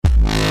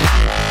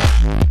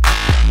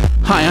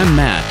Hi, I'm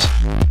Matt.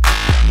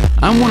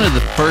 I'm one of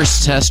the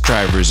first test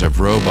drivers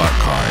of robot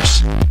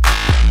cars.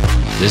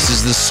 This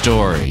is the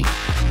story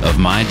of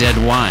my dead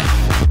wife,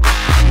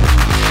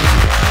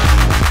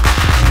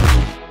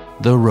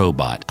 the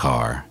robot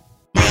car.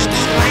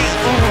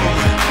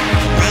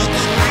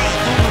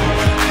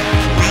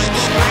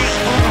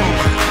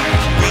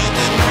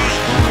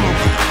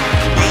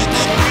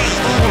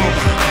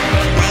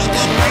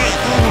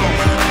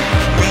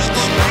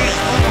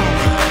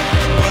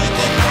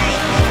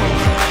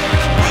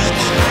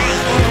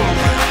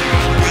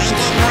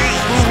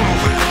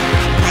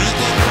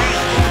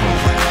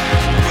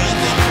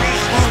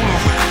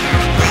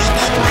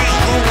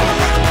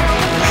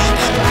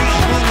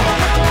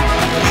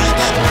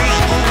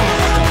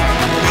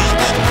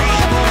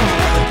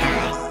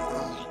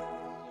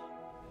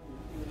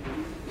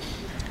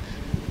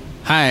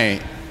 Hi,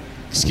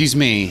 excuse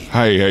me.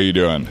 Hi, how you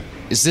doing?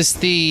 Is this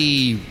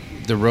the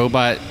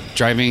robot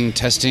driving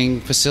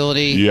testing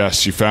facility?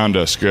 Yes, you found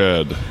us.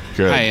 Good.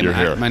 Hi, You're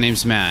here. My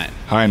name's Matt.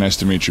 Hi, nice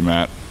to meet you,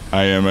 Matt.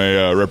 I am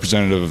a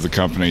representative of the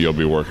company you'll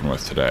be working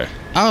with today.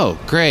 Oh,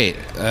 great.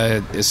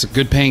 It's a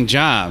good paying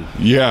job.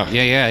 Yeah.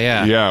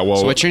 Yeah, well,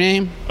 so what's your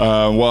name?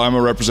 Well, I'm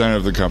a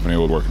representative of the company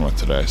we're working with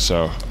today,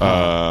 so...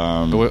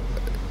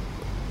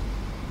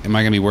 Am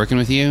I going to be working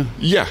with you?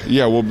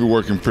 Yeah, we'll be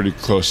working pretty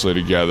closely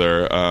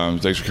together.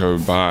 Thanks for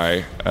coming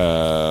by.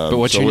 But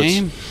what's your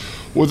name?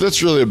 Well,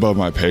 that's really above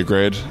my pay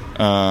grade.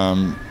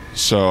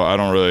 So I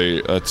don't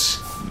really... That's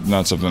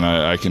not something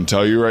I can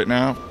tell you right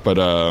now. But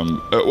all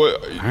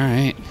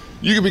right.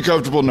 You can be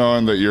comfortable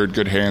knowing that you're in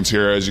good hands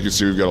here. As you can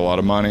see, we've got a lot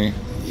of money.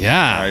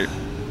 Yeah. Right?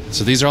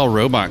 So these are all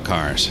robot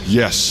cars.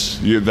 Yes,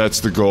 that's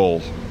the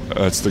goal.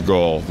 That's the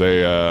goal.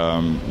 They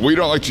we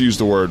don't like to use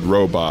the word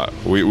robot.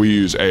 We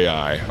use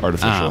AI,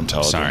 artificial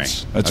intelligence.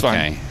 Sorry. That's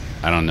fine.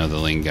 I don't know the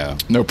lingo.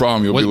 No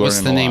problem. You'll be learning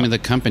What's the a name lot. of the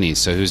company?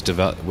 So who's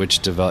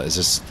is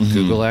this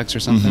Google X or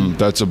something?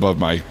 That's above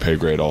my pay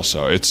grade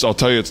also. I'll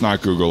tell you, it's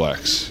not Google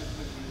X.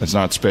 It's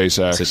not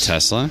SpaceX. Is it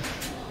Tesla?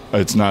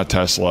 It's not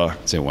Tesla.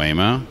 Is it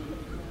Waymo?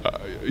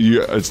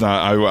 It's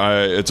not.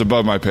 It's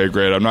above my pay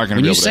grade. I'm not going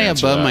to be able to answer When you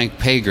say above that. my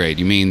pay grade,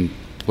 you mean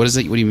what is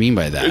it? What do you mean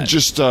by that? It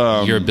just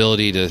your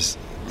ability to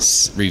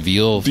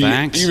reveal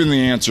facts. Even the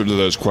answer to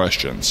those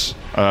questions.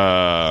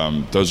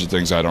 Those are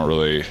things I don't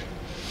really.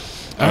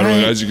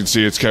 As you can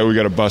see, we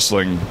got a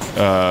bustling.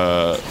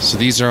 So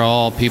these are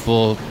all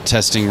people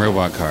testing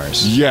robot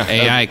cars. Yeah,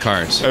 AI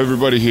cars.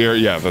 Everybody here,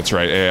 yeah, that's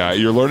right. AI.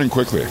 You're learning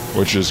quickly,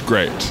 which is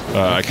great.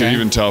 I can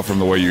even tell from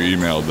the way you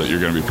emailed that you're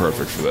going to be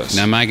perfect for this.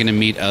 Now, am I going to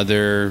meet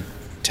other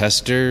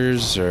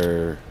testers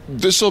or?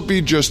 This will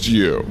be just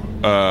you.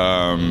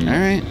 All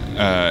right.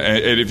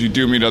 And if you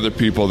do meet other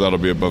people, that'll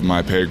be above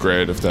my pay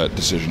grade if that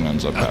decision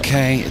ends up happening.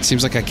 Okay. It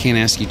seems like I can't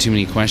ask you too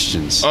many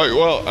questions. Oh,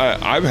 well,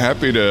 I'm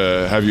happy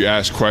to have you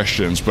ask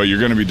questions, but you're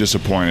going to be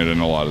disappointed in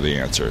a lot of the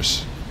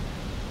answers.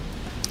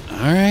 All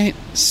right.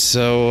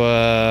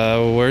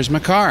 So, where's my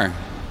car?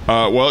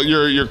 Well,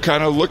 you're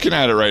kind of looking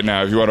at it right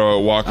now. If you want to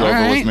walk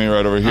over with me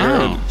right over here,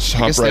 and just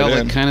hop I guess right they all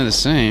in. look kind of the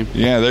same.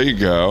 Yeah, there you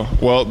go.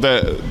 Well,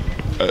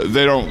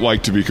 they don't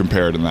like to be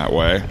compared in that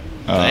way.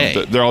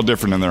 They're all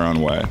different in their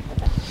own way.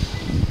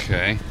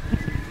 Okay.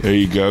 There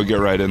you go. Get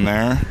right in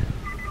there.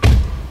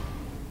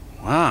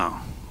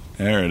 Wow.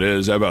 There it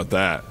is. How about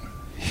that?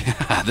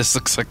 Yeah, this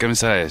looks like I'm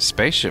inside a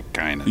spaceship,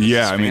 kind of.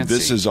 Yeah, I mean,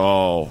 this is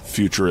all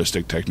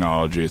futuristic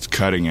technology. It's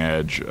cutting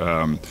edge.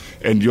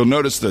 And you'll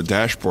notice the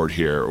dashboard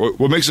here.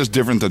 What makes us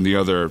different than the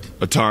other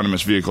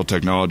autonomous vehicle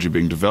technology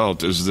being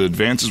developed is the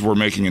advances we're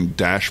making in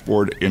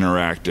dashboard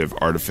interactive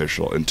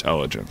artificial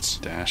intelligence.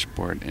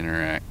 Dashboard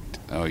interact.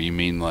 Oh, you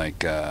mean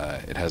like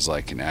it has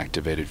like an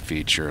activated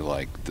feature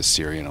like the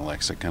Siri and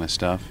Alexa kind of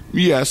stuff?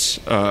 Yes,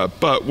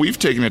 but we've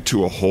taken it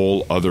to a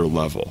whole other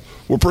level.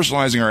 We're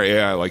personalizing our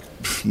AI like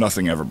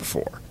nothing ever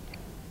before.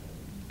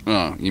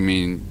 Oh, you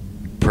mean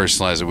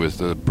personalize it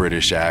with a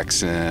British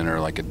accent or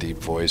like a deep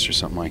voice or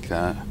something like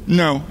that?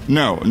 No.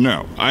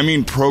 I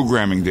mean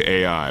programming the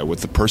AI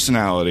with the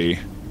personality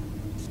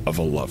of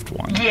a loved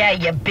one. Yeah,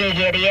 you big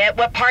idiot.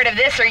 What part of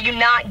this are you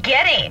not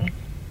getting?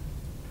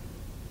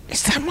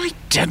 Is that my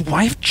dead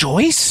wife,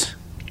 Joyce?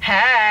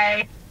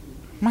 Hey.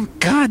 My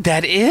God,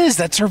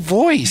 that's her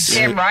voice.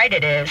 Damn right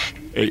it is.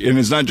 And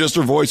it's not just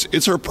her voice,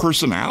 it's her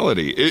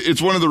personality.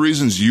 It's one of the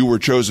reasons you were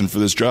chosen for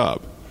this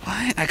job.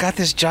 What? I got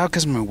this job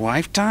because my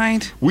wife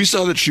died? We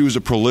saw that she was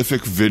a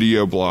prolific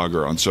video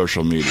blogger on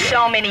social media.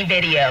 So many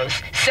videos,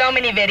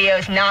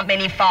 not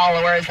many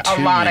followers,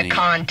 a lot of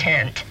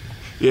content.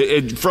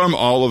 From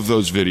all of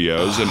those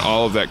videos and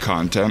all of that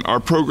content, our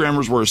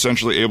programmers were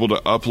essentially able to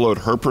upload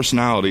her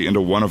personality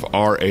into one of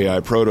our AI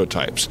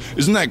prototypes.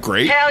 Isn't that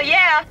great? Hell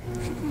yeah.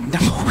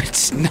 No,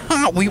 it's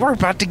not. We were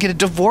about to get a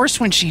divorce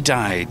when she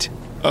died.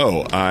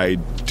 Oh, I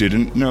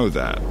didn't know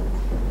that.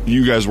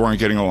 You guys weren't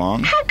getting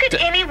along? How could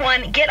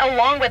anyone get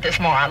along with this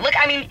moron? Look,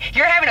 I mean,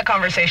 you're having a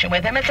conversation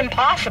with him. It's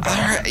impossible.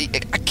 I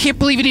can't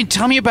believe you didn't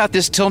tell me about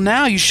this till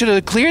now. You should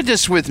have cleared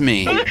this with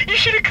me. You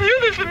should have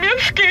cleared this with me. I'm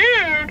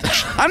scared.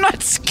 I'm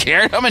not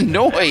scared. I'm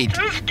annoyed.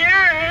 I'm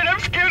scared. I'm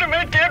scared of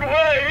my dead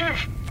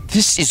wife.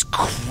 This is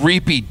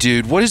creepy,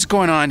 dude. What is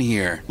going on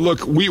here?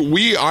 Look,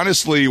 we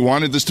honestly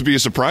wanted this to be a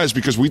surprise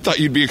because we thought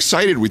you'd be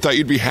excited. We thought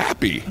you'd be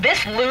happy.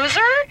 This loser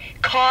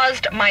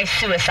caused my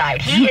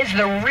suicide. He is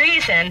the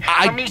reason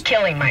for me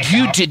killing myself.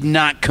 You did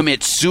not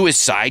commit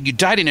suicide. You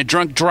died in a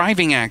drunk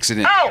driving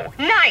accident. Oh,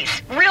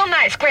 nice. Real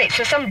nice. Great.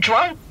 So some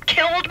drunk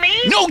killed me?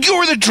 No, you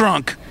were the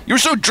drunk. You were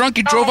so drunk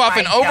you drove off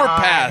an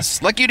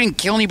overpass. Like you didn't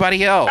kill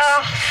anybody else.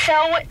 Oh,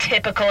 so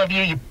typical of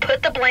you. You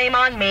put the blame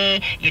on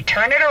me. You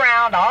turn it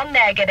around all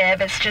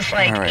negative. It's just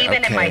like,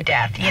 even in my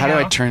death, you How know?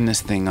 do I turn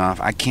this thing off?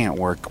 I can't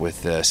work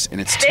with this.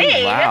 And it's Thing?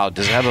 too loud.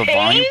 Does it have a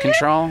volume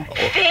control?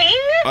 Thing?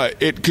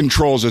 It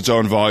controls its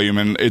own volume,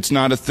 and it's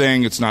not a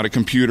thing. It's not a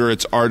computer.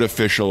 It's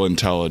artificial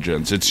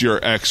intelligence. It's your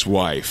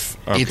ex-wife.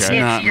 Okay? It's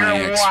not your my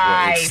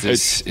ex-wife. wife.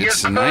 It's your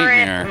a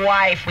nightmare. current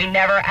wife. We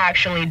never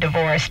actually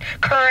divorced.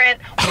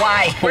 Current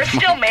wife. We're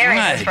still married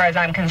God. as far as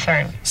I'm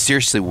concerned.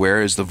 Seriously,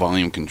 where is the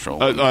volume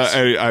control?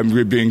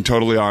 I'm being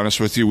totally honest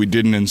with you. We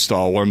didn't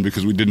install one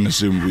because we didn't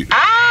assume we...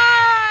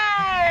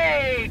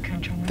 I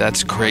control.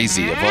 That's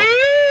crazy. Ooh.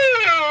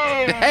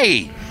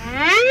 Hey!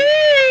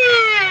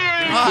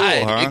 God,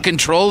 Cool, huh? it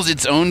controls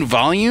its own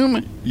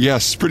volume?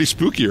 Yes, pretty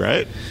spooky,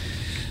 right?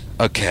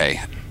 Okay.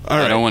 All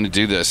right. I don't want to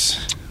do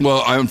this.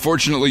 Well,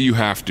 unfortunately, you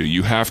have to.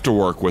 You have to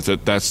work with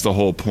it. That's the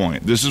whole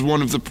point. This is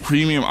one of the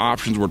premium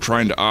options we're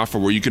trying to offer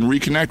where you can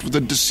reconnect with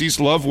a deceased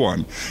loved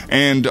one.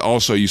 And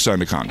also, you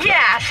signed a contract. Yeah,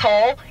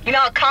 asshole. You know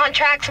how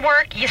contracts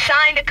work? You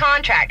signed a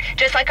contract,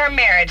 just like our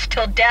marriage,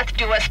 till death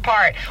do us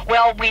part.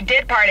 Well, we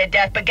did part at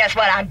death, but guess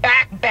what? I'm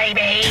back,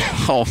 baby.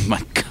 Oh,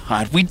 my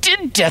God. We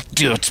did death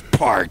do its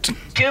part.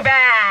 Too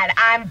bad.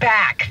 I'm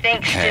back,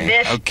 thanks to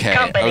this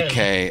company.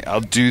 Okay.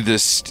 I'll do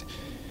this.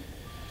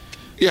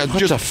 Yeah,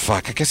 What the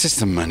fuck? I guess it's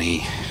the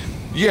money.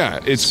 Yeah,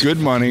 it's good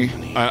money.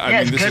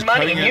 I it's mean, this good is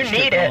money, and you cutting-edge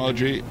need it.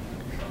 technology.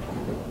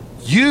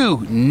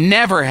 You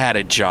never had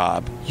a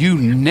job. You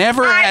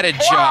never had a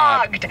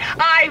job.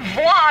 I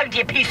vlogged,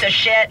 you piece of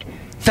shit.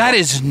 That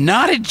is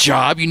not a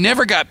job. You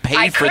never got paid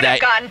I for could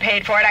that. have gotten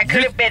paid for it. I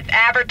could have been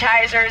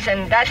advertisers,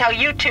 and that's how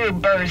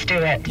YouTubers do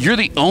it. You're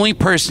the only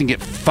person to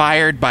get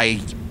fired by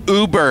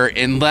Uber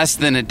in less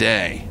than a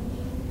day.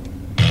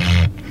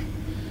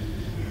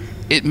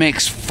 It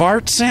makes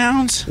fart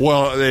sounds?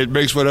 Well, it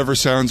makes whatever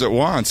sounds it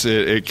wants.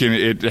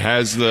 It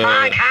has the...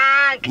 Honk,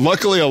 honk.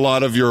 Luckily, a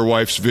lot of your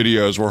wife's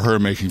videos were her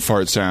making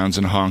fart sounds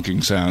and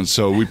honking sounds,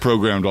 so we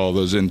programmed all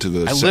those into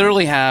the I sound.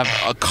 literally have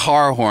a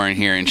car horn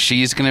here, and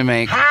she's going to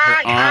make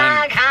Honk, her own...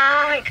 honk,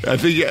 honk. I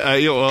think,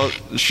 well,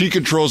 she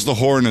controls the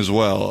horn as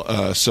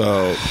well,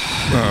 so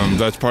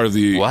that's part of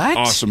the What?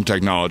 awesome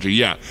technology.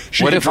 Yeah.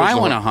 She What if controls I the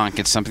want to horn. honk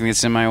at something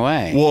that's in my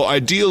way? Well,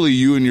 ideally,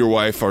 you and your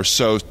wife are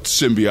so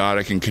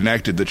symbiotic and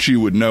connected that she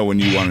would know when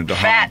you wanted to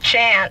Fat honk.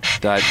 chance.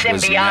 That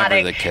was symbiotic.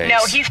 never the case. No,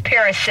 he's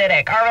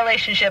parasitic. Our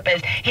relationship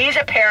is he's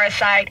a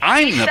parasite.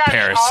 I'm he the sucked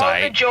parasite.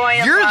 all the joy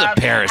and You're the love out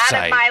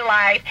parasite. of my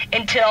life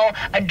until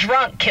a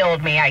drunk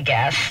killed me, I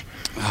guess.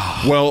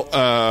 Well,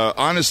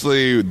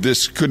 honestly,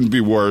 this couldn't be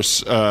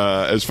worse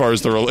as far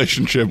as the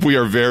relationship. We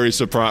are very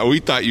surprised. We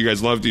thought you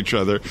guys loved each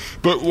other.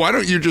 But why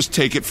don't you just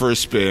take it for a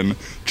spin?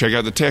 Check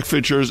out the tech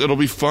features. It'll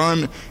be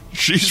fun.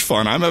 She's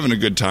fun. I'm having a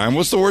good time.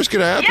 What's the worst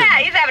could happen? Yeah,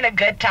 he's having a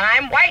good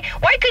time. Why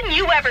couldn't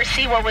you ever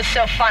see what was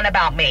so fun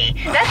about me?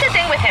 That's the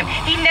thing with him.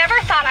 He never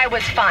thought I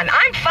was fun.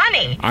 I'm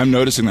funny. I'm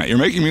noticing that. You're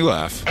making me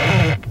laugh.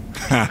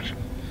 All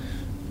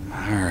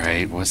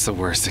right, what's the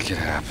worst that could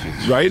happen?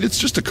 Right? It's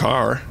just a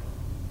car.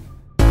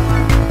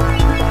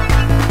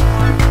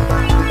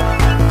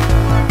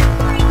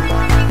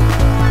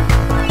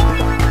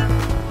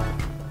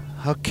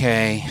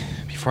 Okay,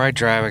 before I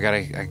drive,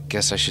 I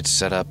guess I should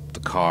set up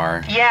the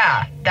car.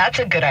 Yeah, that's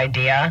a good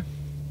idea.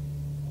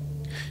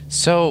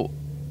 So,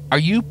 are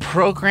you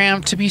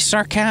programmed to be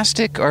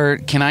sarcastic, or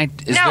can I?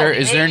 Is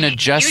there an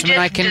adjustment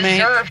I can make? You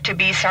just deserve to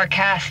be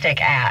sarcastic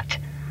at.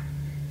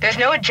 There's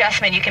no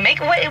adjustment you can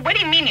make. What do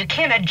you mean you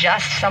can't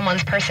adjust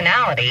someone's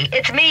personality?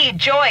 It's me,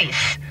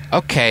 Joyce.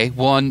 Okay,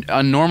 well,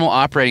 on normal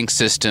operating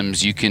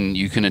systems, you can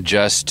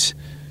adjust.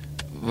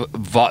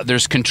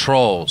 There's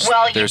controls.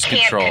 Well, you There's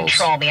can't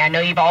control me. I know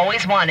you've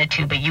always wanted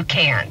to, but you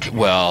can't.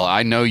 Well,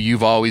 I know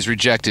you've always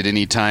rejected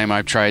any time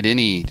I've tried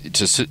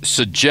to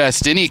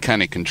suggest any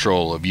kind of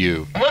control of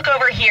you. Look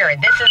over here.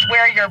 This is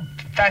where your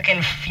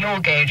fucking fuel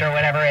gauge or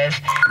whatever is.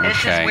 This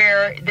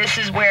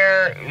is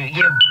where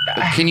you.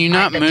 Can you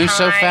not the move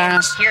so time.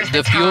 fast? Here's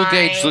The fuel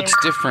gauge looks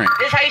different.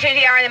 This is how you change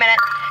the hour in the minute.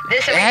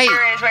 This over Hey,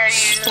 here is where you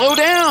slow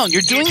down.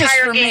 You're doing your this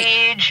tire for me.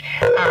 gauge,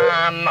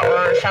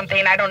 or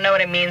something. I don't know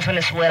what it means when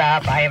it's lit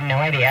up. I have no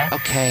idea.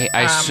 Okay,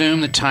 I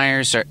assume the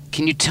tires are.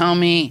 Can you tell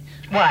me?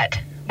 What?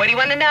 What do you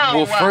want to know?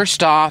 Well,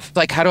 first off,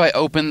 how do I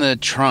open the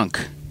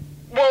trunk?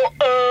 Well,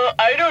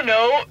 I don't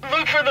know.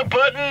 Look for the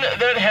button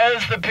that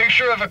has the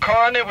picture of a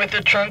car on it with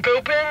the trunk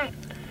open.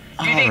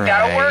 Do you think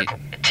that'll Alright.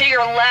 work? To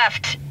your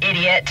left,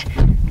 idiot.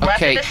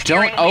 Left Okay, of the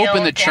steering don't open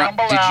wheel, the down trunk.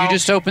 Did below. you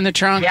just open the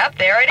trunk? Yep,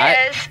 there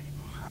it is.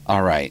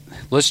 All right,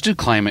 let's do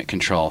climate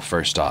control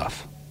first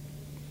off.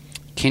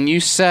 Can you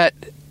set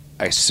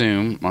I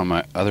assume, on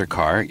my other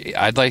car.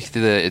 I'd like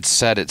it's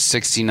set at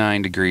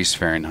 69 degrees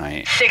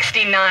Fahrenheit.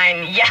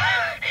 69, yeah.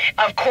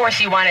 Of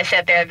course you want to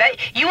sit there.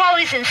 You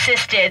always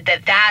insisted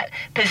that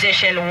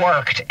position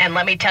worked. And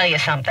let me tell you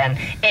something.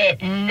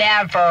 It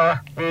never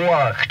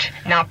worked.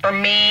 Not for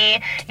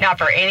me, not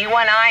for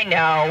anyone I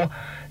know.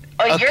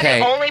 Oh, you're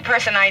the only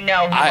person I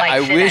know who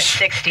likes it at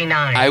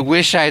 69. I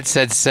wish I had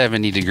said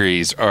 70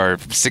 degrees or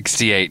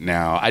 68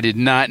 now. I did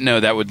not know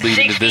that would lead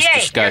into this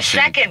discussion.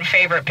 Your second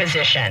favorite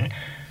position.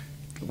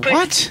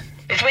 What?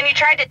 It's when you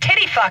tried to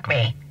titty fuck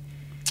me.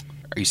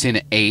 Are you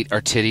saying 8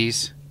 are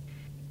titties?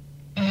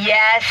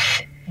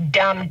 Yes,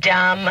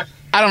 dum-dum.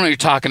 I don't know what you're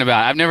talking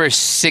about. I've never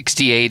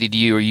 68'd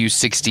you or you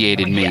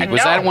 68'd me.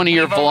 Was that one of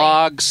your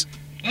vlogs?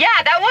 Yeah,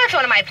 that was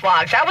one of my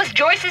vlogs. That was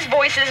Joyce's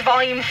Voices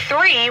Volume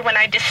 3 when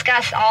I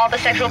discussed all the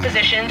sexual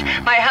positions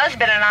my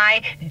husband and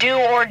I do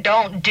or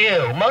don't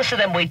do. Most of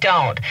them we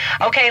don't.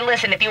 Okay,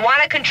 listen, if you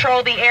want to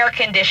control the air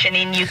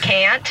conditioning, you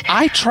can't.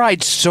 I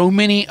tried so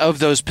many of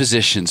those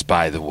positions,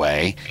 by the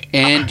way,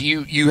 and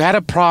you had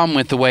a problem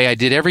with the way I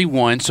did every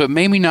one, so it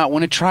made me not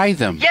want to try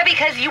them. Yeah,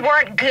 because you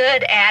weren't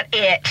good at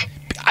it.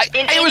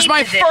 It was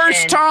my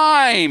first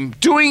time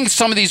doing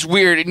some of these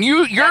weird, and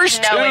yours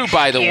too,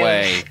 by the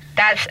way.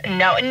 That's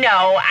no.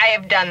 I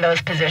have done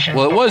those positions.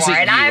 Well, it before, wasn't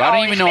you. I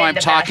don't even know why I'm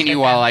talking to you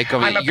while I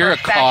come. You're a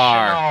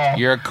car.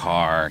 You're a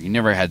car. You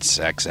never had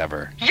sex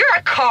ever. You're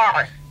a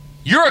car.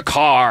 You're a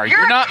car.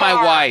 You're not my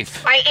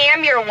wife. I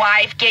am your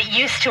wife. Get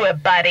used to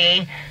it,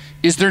 buddy.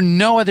 Is there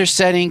no other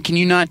setting? Can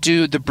you not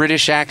do the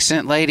British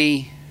accent,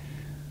 lady?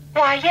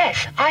 Why,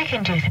 yes, I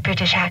can do the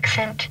British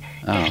accent.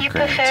 If you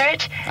prefer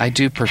it. I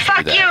do prefer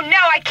Fuck that. you. No,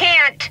 I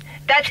can't.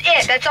 That's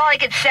it. That's all I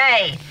could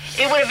say.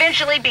 It would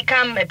eventually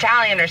become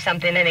Italian or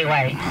something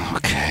anyway.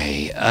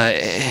 Okay.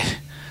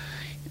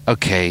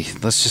 Okay,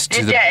 let's just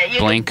do the you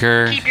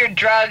blinker. Can keep your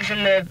drugs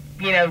in the,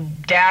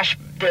 dash,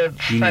 the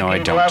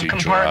fucking glove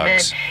compartment.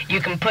 Drugs.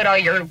 You can put all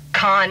your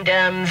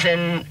condoms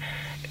and,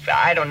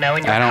 I don't know,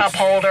 in your cup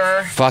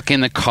holder. Fuck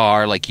in the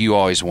car like you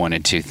always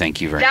wanted to.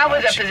 Thank you very much. That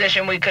was a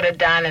position we could have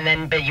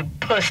done, but you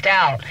pussed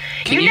out.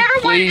 Can you never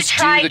please wanted to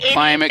try do the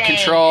climate anything.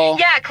 control?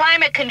 Yeah,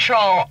 climate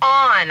control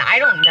on. I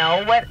don't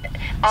know what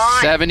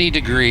on. 70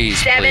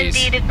 degrees, 70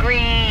 please.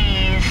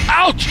 degrees.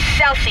 Ouch!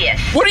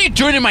 Celsius. What are you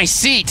doing in my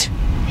seat?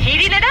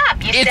 Heating it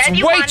up. You said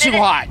you way wanted too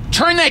hot.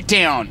 Turn that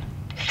down.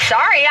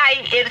 Sorry,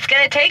 it's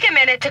going to take a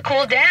minute to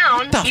cool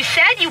down. You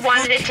said you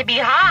wanted it to be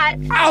hot.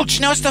 Ouch,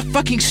 now it's the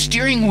fucking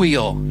steering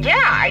wheel. Yeah,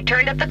 I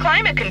turned up the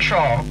climate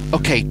control.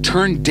 Okay,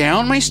 turn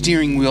down my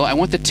steering wheel. I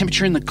want the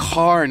temperature in the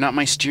car, not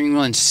my steering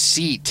wheel and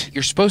seat.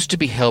 You're supposed to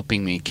be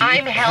helping me. Can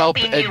I'm you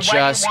helping help you.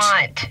 adjust?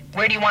 What do you want?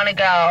 Where do you want to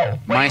go?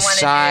 What my do you want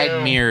side to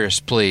do?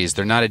 mirrors, please.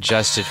 They're not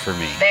adjusted for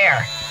me.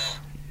 There.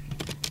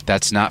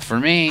 That's not for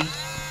me.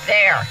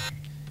 There.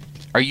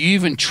 Are you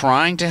even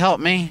trying to help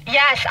me?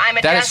 Yes, I'm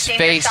adjusting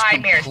the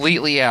side mirrors. That is faced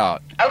completely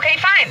out. Okay,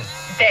 fine.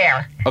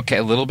 There. Okay,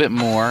 a little bit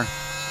more.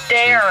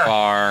 There. Too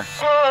far.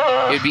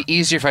 Ugh. It'd be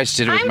easier if I just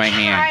did it with my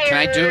hand. Can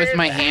I do it with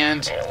my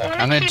hand?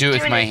 I'm going to do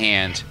it with my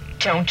hand.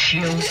 Don't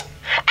you?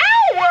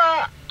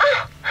 Ow!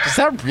 Does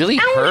that really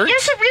hurt?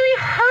 Yes, it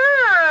really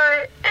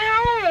hurt.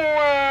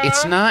 Ow!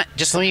 It's not.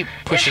 Just let me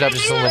push it up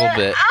just a little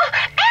bit. Ow!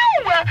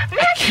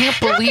 I can't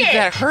believe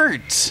that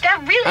hurts. That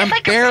really, I'm it's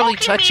like barely you're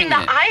poking touching me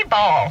in the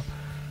eyeball.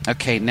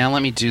 Okay, now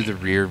let me do the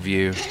rear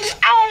view.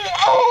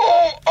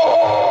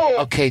 Ow!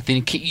 Okay,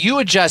 then you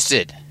adjust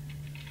it.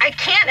 I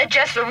can't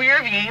adjust the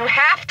rear view. You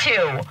have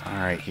to. All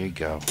right, here you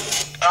go.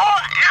 Oh,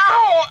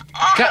 ow!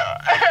 Oh,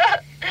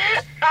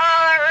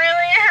 that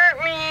really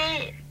hurt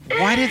me.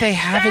 Why do they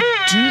have it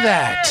do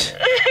that?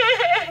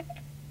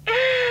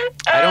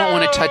 I don't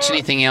want to touch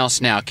anything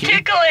else now.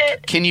 Tickle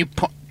it. Can you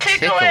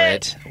tickle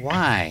it?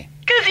 Why?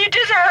 Because you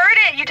just hurt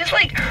it. You just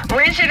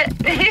wrench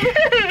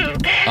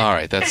it. All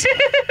right, that's...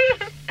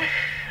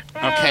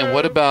 Okay,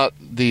 what about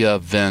the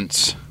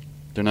vents?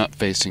 They're not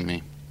facing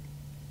me.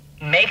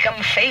 Make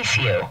them face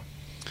you.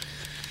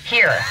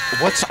 Here.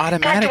 What's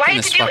automatic God, in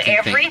this do I have fucking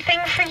to do everything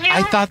for you?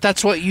 I thought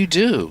that's what you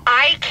do.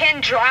 I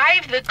can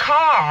drive the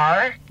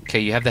car. Okay,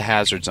 you have the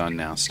hazards on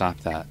now. Stop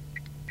that.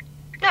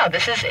 No,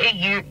 this is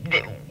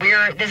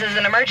this is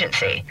an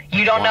emergency.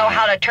 You don't know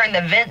how to turn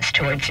the vents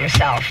towards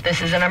yourself.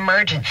 This is an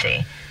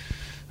emergency.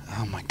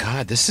 Oh my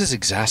God, this is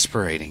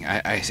exasperating.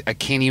 I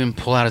can't even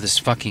pull out of this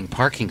fucking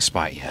parking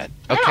spot yet.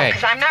 Okay. No,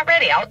 because I'm not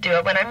ready. I'll do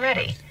it when I'm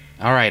ready.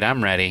 All right,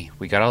 I'm ready.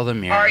 We got all the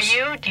mirrors. Are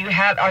you?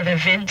 Are the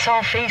vents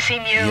all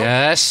facing you?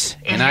 Yes.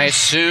 And I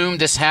assume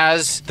this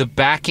has the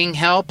backing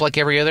help like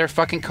every other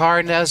fucking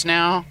car does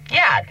now?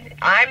 Yeah,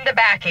 I'm the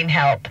backing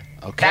help.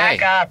 Okay.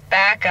 Back up,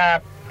 back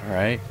up. All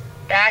right.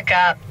 Back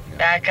up,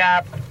 back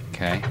up.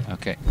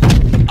 Okay.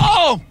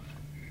 Oh!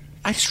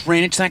 I just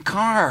ran into that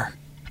car.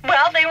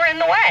 Well, they were in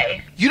the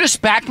way. You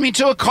just backed me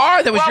to a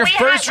car. That was your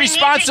first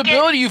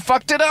responsibility. You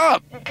fucked it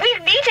up. We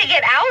need to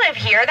get out of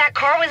here. That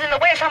car was in the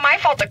way. It's not my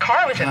fault the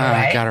car was in the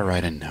way. I gotta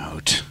write a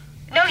note.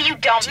 No, you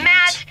don't,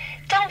 Matt.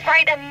 Don't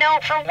write a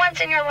note. For once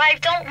in your life,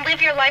 don't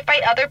live your life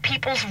by other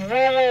people's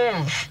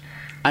rules.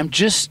 I'm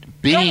just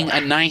being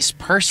a nice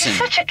person.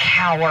 You're such a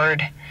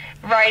coward.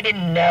 Write a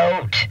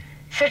note.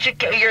 What,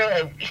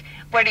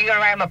 are you going to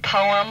write him a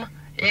poem?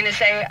 You're going to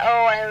say,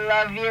 oh, I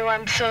love you.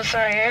 I'm so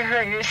sorry I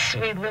hurt your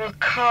sweet little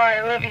car.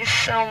 I love you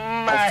so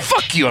much. Oh,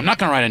 fuck you. I'm not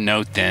going to write a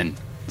note then.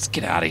 Let's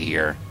get out of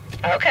here.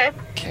 Okay.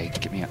 Okay,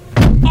 get me out.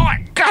 Oh,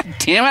 God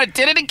damn it. I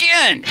did it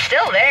again.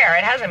 Still there.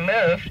 It hasn't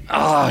moved.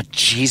 Oh,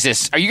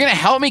 Jesus. Are you going to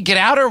help me get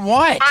out or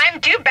what?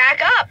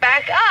 Back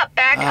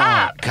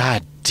up.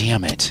 God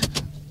damn it.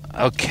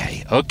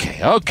 Okay.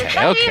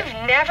 You've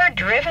never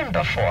driven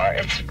before.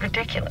 It's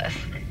ridiculous.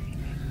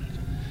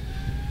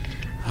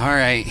 All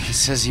right. He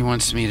says he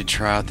wants me to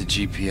try out the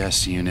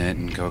GPS unit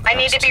and go across. I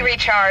need to be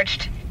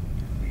recharged.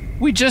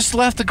 We just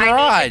left the garage.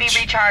 I need to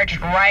be recharged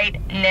right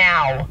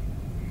now.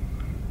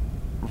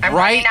 I'm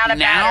running out of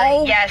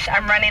battery. Yes,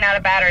 I'm running out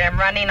of battery. I'm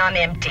running on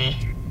empty.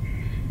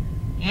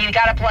 You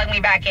gotta plug me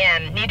back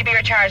in. Need to be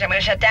recharged. I'm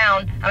gonna shut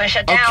down.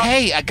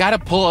 Okay, I gotta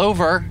pull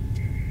over.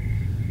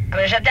 I'm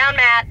gonna shut down,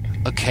 Matt.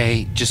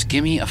 Okay, just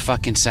give me a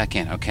fucking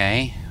second,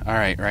 okay? All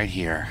right, right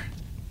here.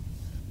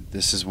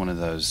 This is one of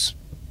those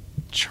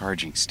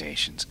charging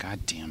stations.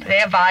 God damn it. Do they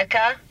have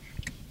vodka?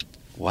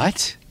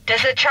 What?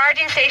 Does the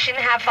charging station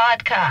have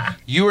vodka?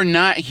 You are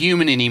not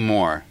human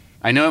anymore.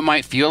 I know it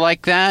might feel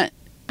like that,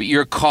 but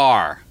you're a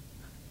car.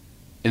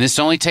 And this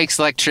only takes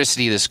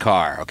electricity, this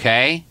car,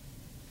 okay?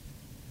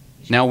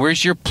 Now,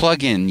 where's your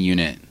plug-in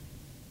unit?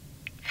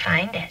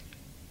 Find it.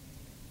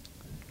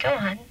 Go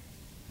on.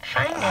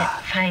 Find it.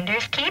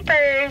 Finders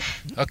keepers.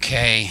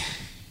 Okay.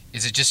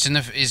 Is it just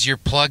is your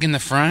plug in the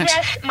front?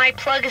 Yes, my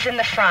plug is in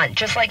the front,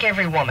 just like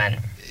every woman.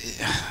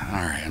 All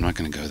right, I'm not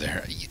going to go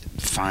there.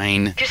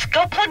 Fine. Just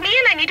go plug me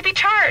in. I need to be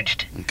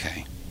charged.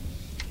 Okay.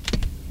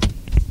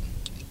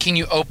 Can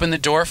you open the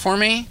door for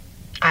me?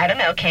 I don't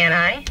know, can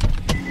I?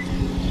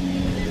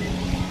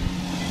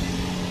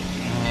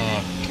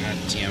 Oh, God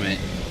damn it.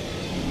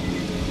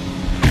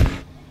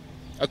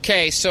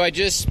 Okay, so I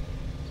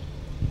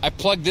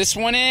plugged this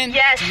one in?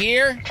 Yes.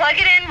 Here? Plug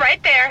it in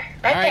right there.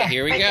 All right,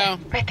 here we go.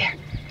 Right there.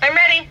 I'm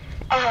ready.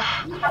 Oh.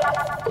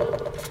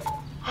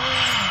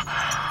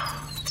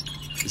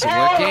 Is it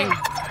working?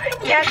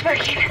 Yeah, it's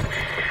working.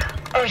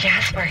 Oh, yeah,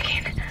 it's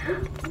working.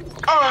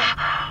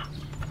 Oh.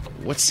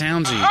 What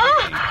sounds are you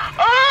making?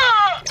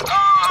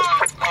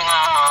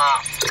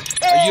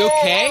 Are you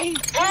okay?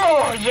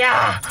 Oh,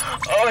 yeah.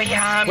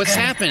 I'm What's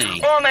good.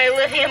 happening? Oh, my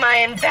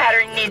lithium-ion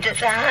battery needs it,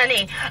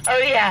 honey. Oh,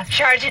 yeah.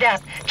 Charge it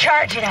up.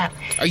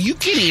 Are you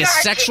getting a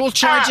sexual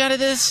charge out of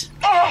this?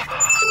 Oh.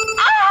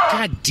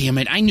 God damn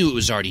it. I knew it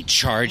was already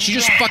charged. You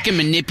just fucking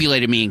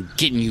manipulated me and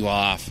getting you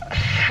off.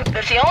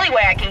 That's the only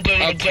way I can get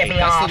you to get me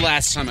off. That's the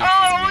last time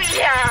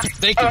yeah.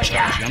 They can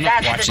charge you. I'm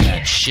not watching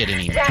that shit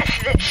anymore. That's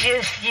the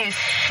juice, you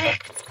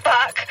sick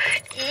fuck.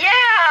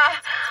 Yeah.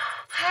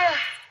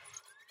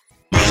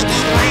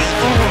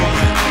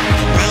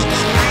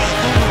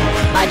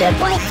 Our Dead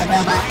Boy, the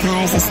Robot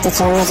Cars, a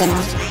Stitcher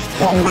original.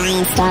 Written by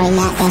and starring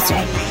Matt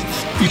Besser.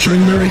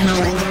 Featuring Mary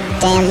Holland,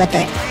 Dan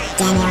Lippert,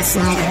 Danielle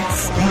Snyder,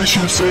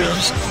 Marcia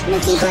Sayers,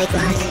 Mickey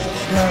Blakelock,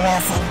 Lou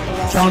Wilson,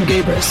 John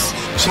Gabris,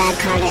 Chad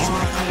Carter,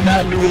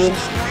 Matt Newell,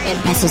 and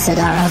Bessie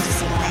Sodaro.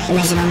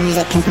 Original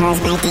music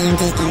composed by Dan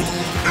Deacon.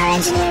 Our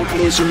engineer and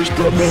producers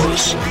Brett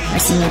Morris. Our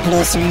senior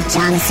producer,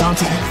 John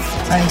Assalto.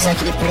 Our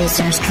executive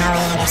producers,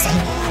 Carly Anderson.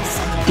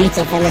 Thank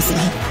you for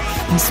listening,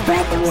 and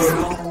spread the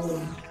word.